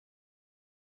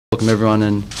Welcome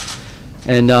everyone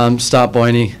and start by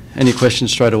any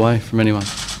questions straight away from anyone.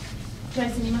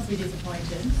 Jason, you must be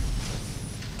disappointed.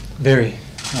 Very.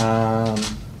 A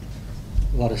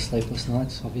lot of sleepless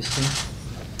nights, obviously.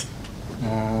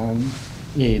 Yeah,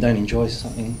 you don't enjoy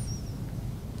something,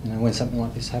 when something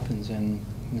like this happens, and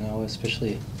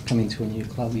especially coming to a new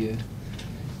club, you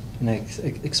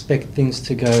expect things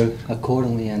to go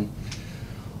accordingly, and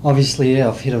obviously, yeah,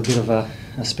 I've hit a bit of a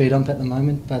speed bump at the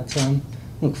moment, but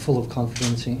look, full of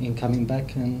confidence in coming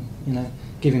back and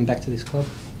giving back to this club.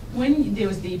 When there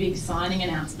was the big signing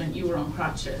announcement, you were on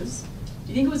crutches. Do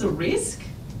you think it was a risk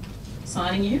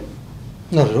signing you?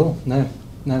 Not at all. No.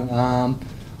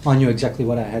 I knew exactly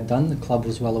what I had done. The club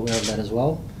was well aware of that as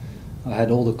well. I had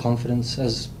all the confidence,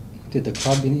 as did the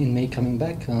club, in me coming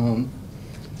back.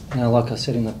 Like I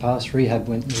said in the past, rehab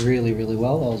went really, really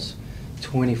well. I was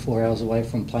 24 hours away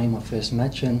from playing my first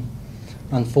match, and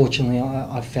unfortunately,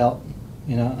 I felt,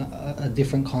 a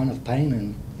different kind of pain,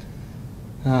 and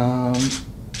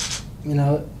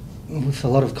with a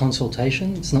lot of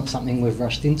consultation. It's not something we've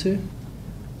rushed into.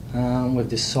 We've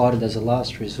decided as a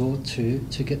last resort to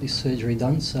get this surgery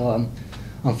done. So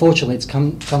unfortunately it's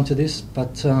come to this,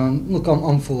 but look,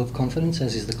 I'm full of confidence,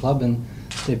 as is the club, and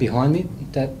they're behind me,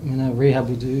 that rehab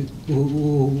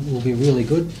will be really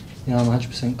good. I'm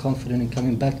 100% confident in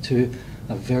coming back to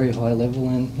a very high level,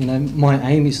 and my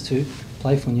aim is to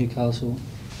play for Newcastle,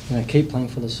 keep playing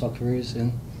for the Socceroos,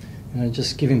 and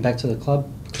just giving back to the club,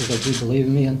 because they do believe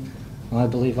in me, and I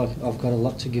believe I've got a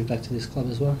lot to give back to this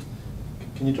club as well.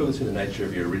 Can you talk us through the nature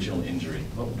of your original injury?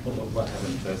 What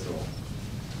happened first of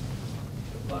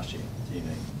all last year to your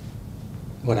knee?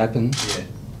 What happened? Yeah.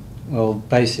 Well,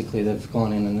 basically they've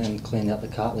gone in and cleaned out the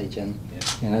cartilage, and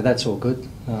that's all good.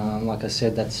 Like I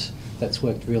said, that's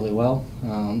worked really well.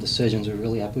 The surgeons were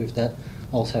really happy with that.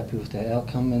 I was happy with their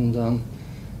outcome, and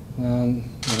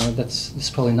there's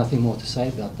probably nothing more to say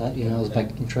about that. I was back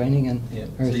in training, and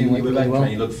everything went really well.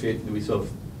 You look fit. We saw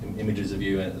images of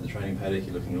you at the training paddock.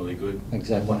 You're looking really good.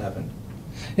 Exactly. What happened?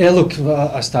 Yeah, look,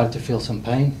 I started to feel some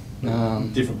pain.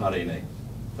 Different part of your knee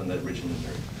from that original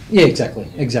injury. Yeah,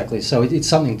 exactly. So it's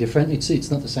something different. It's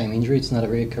not the same injury. It's not a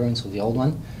reoccurrence of the old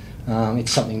one.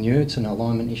 It's something new. It's an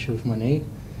alignment issue with my knee.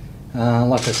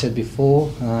 Like I said before,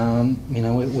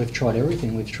 we've tried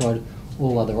everything. We've tried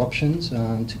all other options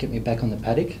to get me back on the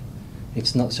paddock.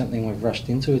 It's not something we've rushed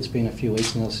into. It's been a few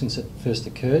weeks now since it first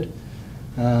occurred.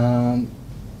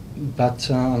 But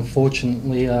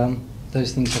unfortunately,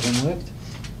 those things haven't worked.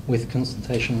 With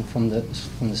consultation from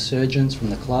the surgeons, from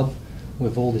the club,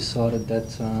 we've all decided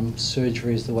that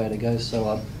surgery is the way to go.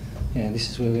 So, this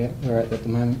is where we're at the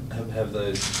moment. Have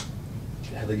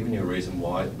they given you a reason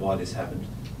why this happened?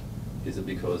 Is it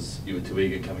because you were too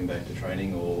eager coming back to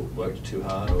training, or worked too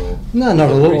hard, or? No,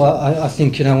 not at all. I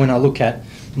think when I look at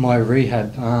my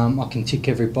rehab, I can tick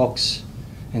every box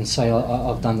and say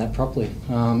I've done that properly.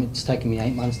 It's taken me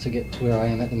 8 months to get to where I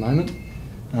am at the moment.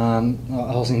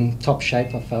 I was in top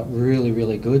shape. I felt really,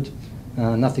 really good.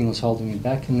 Nothing was holding me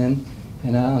back, and then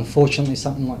unfortunately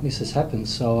something like this has happened.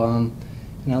 So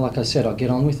like I said, I'll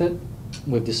get on with it.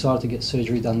 We've decided to get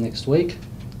surgery done next week,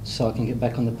 so I can get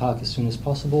back on the park as soon as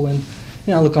possible. And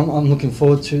look, I'm looking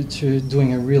forward to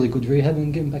doing a really good rehab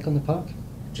and getting back on the park.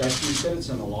 Jason, you said it's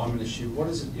an alignment issue. What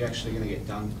is it you're actually going to get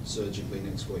done surgically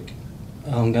next week?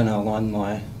 I'm going to align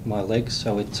my legs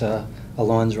so it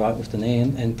aligns right with the knee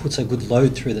and puts a good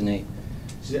load through the knee.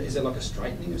 Is that like a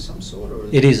straightening of some sort? Or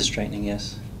it is a straightening,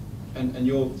 yes. And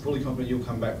you're fully confident you'll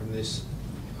come back from this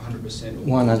 100%?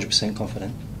 100%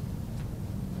 confident.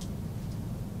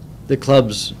 The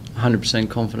club's 100%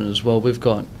 confident as well. We've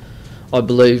got, I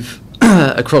believe,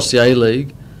 across the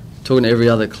A-League, talking to every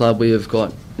other club, we have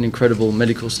got an incredible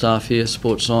medical staff here,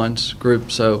 sports science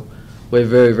group, so we're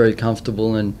very, very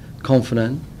comfortable and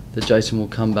confident that Jason will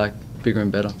come back bigger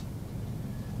and better.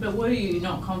 But were you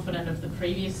not confident of the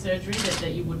previous surgery,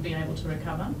 that you would be able to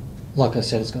recover? Like I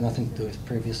said, it's got nothing to do with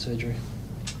previous surgery.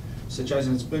 So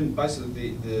Jason, it's been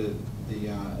basically the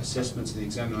assessments and the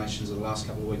examinations of the last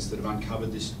couple of weeks that have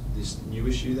uncovered this new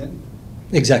issue then?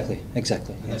 Exactly. And yeah.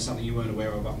 that's something you weren't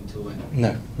aware of up until then?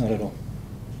 No, not at all.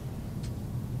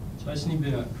 Jason, you've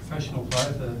been a professional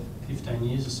player for 15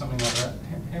 years or something like that.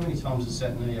 How many times has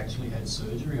that knee actually had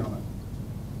surgery on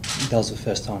it? That was the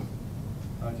first time.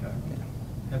 Okay. Yeah.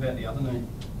 How about the other knee?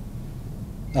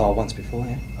 Oh, once before,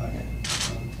 yeah. Okay.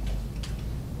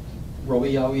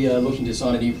 Robbie, are we looking to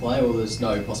sign a new player, or there's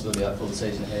no possibility of that for the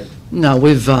season ahead? No,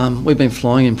 we've been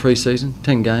flying in pre-season,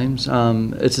 10 games.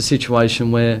 It's a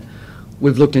situation where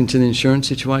we've looked into the insurance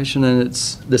situation, and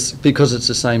it's this because it's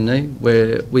the same knee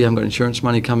where we haven't got insurance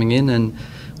money coming in, and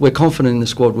we're confident in the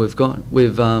squad we've got.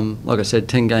 We've, like I said,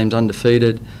 10 games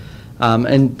undefeated.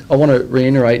 And I want to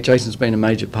reiterate, Jason's been a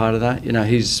major part of that. You know,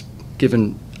 he's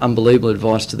given unbelievable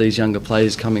advice to these younger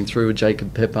players coming through with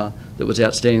Jacob Pepper that was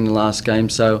outstanding in the last game.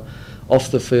 So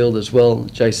off the field as well,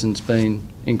 Jason's been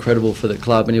incredible for the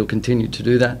club and he'll continue to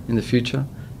do that in the future.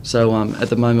 So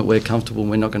at the moment we're comfortable and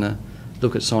we're not going to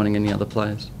look at signing any other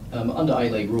players. Under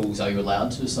A-League rules, are you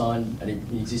allowed to sign an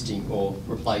existing or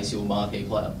replace your marquee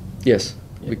player? Yes,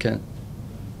 we can.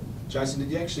 Jason,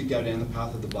 did you actually go down the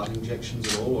path of the blood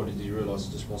injections at all, or did you realise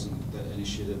it just wasn't an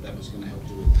issue that was going to help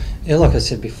you with? Yeah, like I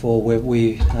said before,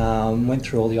 we went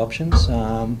through all the options.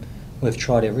 We've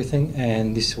tried everything,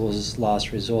 and this was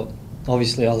last resort.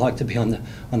 Obviously, I like to be on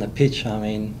the pitch. I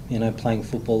mean, you know, playing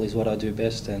football is what I do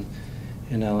best, and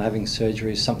you know, having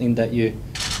surgery is something that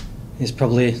is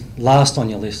probably last on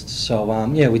your list. So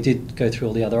yeah, we did go through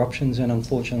all the other options, and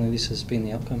unfortunately, this has been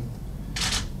the outcome.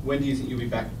 When do you think you'll be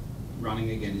back running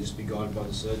again? You just be guided by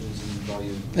the surgeons and by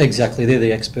your... Exactly, they're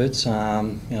the experts. You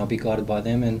know, I'll be guided by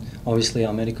them, and obviously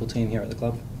our medical team here at the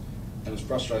club. And as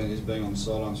frustrating as being on the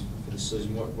sidelines for this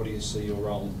season, what do you see your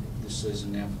role this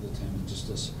season now for the team? Just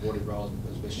a supportive role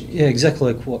as best you can? Yeah,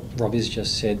 exactly like what Robbie's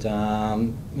just said.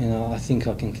 You know, I think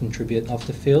I can contribute off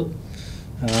the field.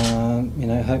 You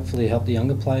know, hopefully help the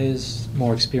younger players,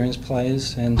 more experienced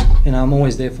players, and you know, I'm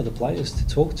always there for the players to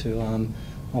talk to.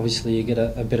 Obviously, you get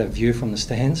a better view from the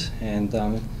stands, and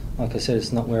like I said,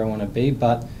 it's not where I want to be,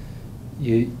 but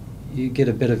you get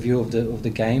a better view of the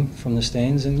game from the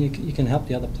stands, and you can help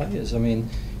the other players. I mean,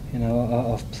 you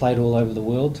know, I've played all over the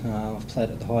world. I've played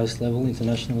at the highest level,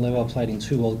 international level. I've played in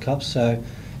 2 World Cups, so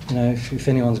you know, if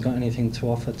anyone's got anything to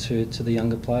offer to the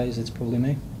younger players, it's probably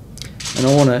me. And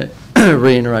I want to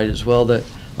reiterate as well that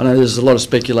I know there's a lot of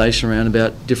speculation around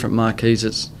about different marquees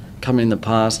that's come in the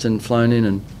past and flown in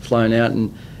and flown out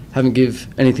and haven't give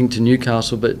anything to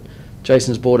Newcastle, but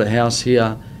Jason's bought a house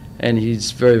here and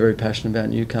he's very, very passionate about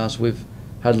Newcastle. We've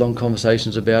had long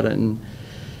conversations about it, and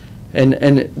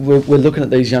we're looking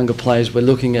at these younger players. We're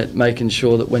looking at making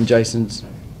sure that when Jason's,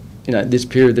 you know, this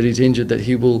period that he's injured, that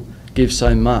he will give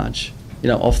so much, you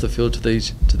know, off the field to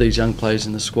these young players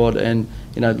in the squad, and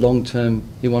you know, long term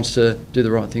he wants to do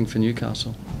the right thing for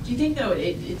Newcastle. Do you think though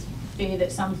it's fair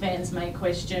that some fans may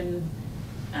question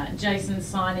Jason's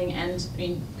signing, and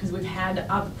because we've had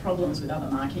other problems with other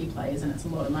marquee players, and it's a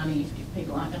lot of money if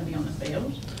people aren't going to be on the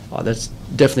field? Oh, that's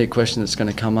definitely a question that's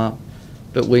going to come up,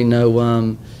 but we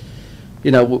know,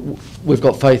 you know, we've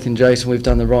got faith in Jason. We've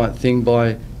done the right thing by,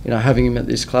 you know, having him at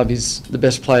this club. He's the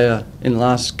best player in the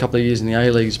last couple of years in the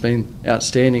A-League. He's been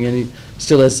outstanding, and he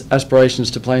still has aspirations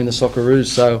to play in the Socceroos.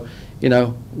 So, you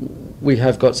know, we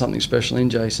have got something special in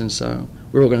Jason, so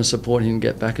we're all going to support him and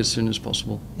get back as soon as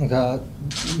possible. Look,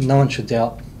 no one should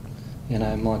doubt, you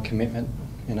know, my commitment.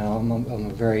 You know, I'm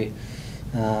a very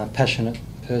passionate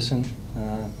person.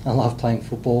 I love playing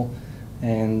football,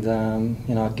 and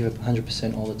you know, I give it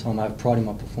 100% all the time. I have pride in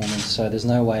my performance, so there's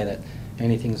no way that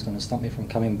anything's going to stop me from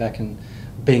coming back and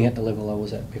being at the level I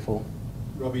was at before.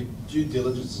 Robbie, due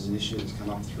diligence is an issue that's come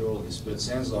up through all of this, but it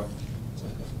sounds like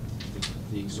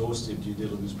the exhaustive due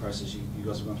diligence process you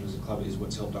guys have gone through as a club is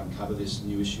what's helped uncover this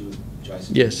new issue with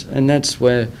Jason. Yes, and that's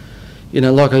where, you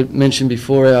know, like I mentioned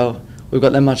before, we've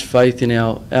got that much faith in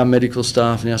our medical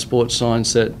staff and our sports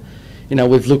science that, you know,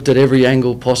 we've looked at every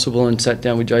angle possible and sat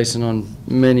down with Jason on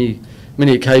many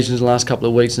occasions in the last couple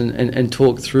of weeks and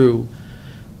talked through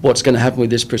what's going to happen with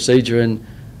this procedure. And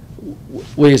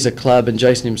we as a club and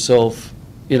Jason himself,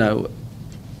 you know,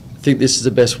 think this is the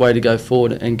best way to go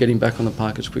forward and get him back on the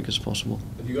park as quick as possible.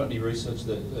 Have you got any research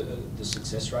that the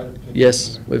success rate of people?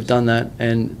 Yes, we've done that,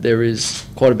 and there is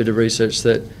quite a bit of research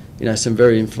that, you know, some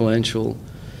very influential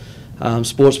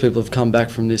sports people have come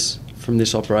back from this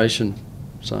operation.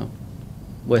 So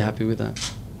we're happy with that.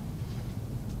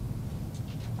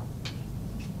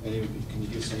 Can you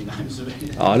give us any names of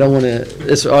it? I don't want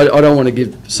to. I don't want to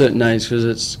give certain names because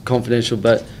it's confidential.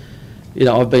 But you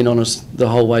know, I've been honest the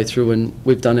whole way through, and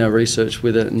we've done our research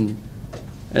with it, and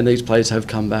these players have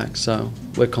come back, so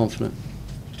we're confident.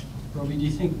 Robbie, do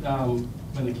you think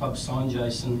when the club signed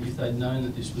Jason, if they'd known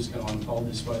that this was going to unfold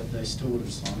this way, they still would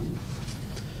have signed him?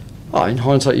 Oh, in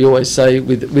hindsight, you always say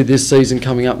with this season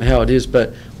coming up how it is,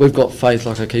 but we've got faith,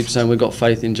 like I keep saying, we've got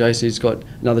faith in Jason. He's got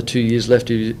another 2 years left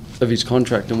of his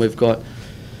contract, and we've got,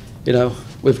 you know,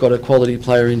 we've got a quality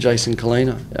player in Jason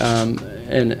Culina,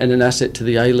 and an asset to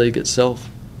the A-League itself.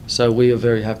 So we are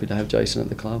very happy to have Jason at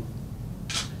the club.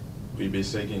 Will you be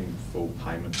seeking full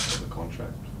payment of the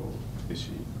contract for this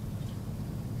year?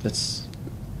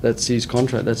 That's his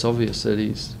contract. That's obvious that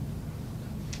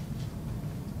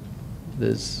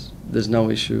there's no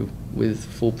issue with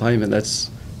full payment. That's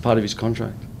part of his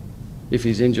contract. If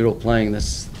he's injured or playing,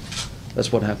 that's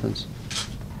what happens.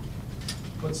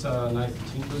 What's Nathan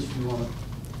Tinkler's view on it?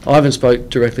 I haven't spoke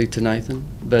directly to Nathan,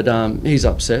 but he's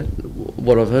upset.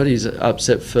 What I've heard, he's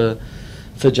upset for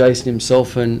Jason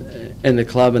himself and the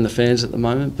club and the fans at the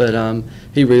moment. But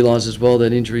he realises well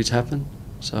that injuries happen.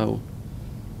 So,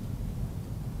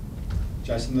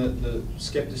 Jason, the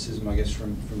scepticism, I guess,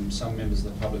 from some members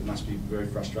of the public must be very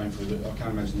frustrating for you. I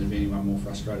can't imagine there'd be anyone more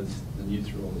frustrated than you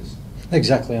through all this.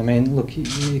 Exactly. I mean, look,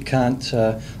 you can't.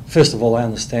 First of all, I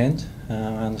understand. I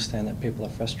understand that people are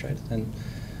frustrated, and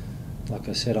like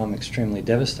I said, I'm extremely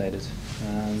devastated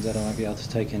that I won't be able to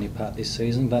take any part this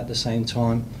season. But at the same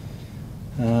time,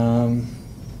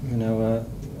 you know,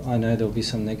 I know there'll be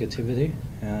some negativity.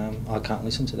 I can't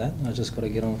listen to that. I just got to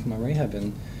get on with my rehab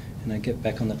and get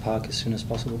back on the park as soon as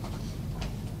possible.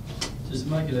 Does it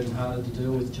make it even harder to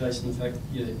deal with, Jason, the fact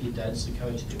that your dad's the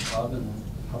coach at your club and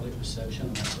the public perception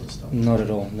and that sort of stuff? Not at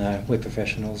all, no. We're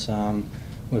professionals.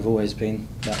 We've always been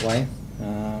that way.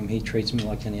 He treats me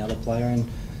like any other player, and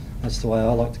that's the way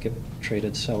I like to get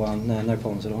treated. So no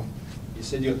problems at all. You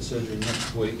said you got the surgery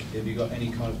next week. Have you got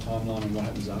any kind of timeline on what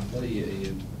happens after that? Are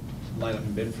you laid up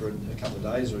in bed for a couple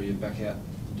of days, or are you back out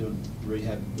doing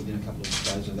rehab within a couple of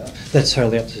days of that? That's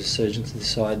totally up to the surgeon to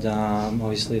decide.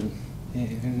 Obviously,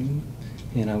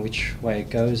 you know, which way it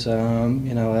goes. You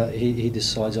know, he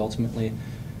decides ultimately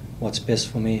what's best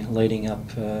for me leading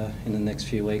up in the next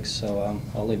few weeks. So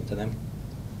I'll leave it to them.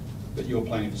 But you're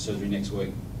planning for surgery next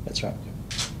week? That's right.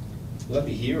 Will that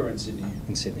be here or in Sydney?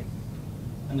 In Sydney.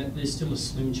 And there's still a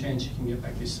slim chance you can get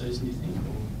back this season, do you think?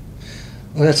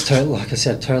 Or? Well, that's like I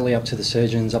said, totally up to the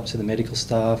surgeons, up to the medical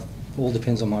staff. All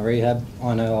depends on my rehab.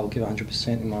 I know I'll give 100%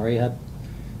 in my rehab.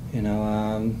 You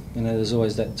know, there's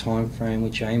always that time frame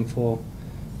which you aim for,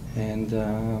 and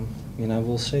you know,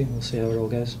 we'll see. We'll see how it all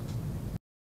goes.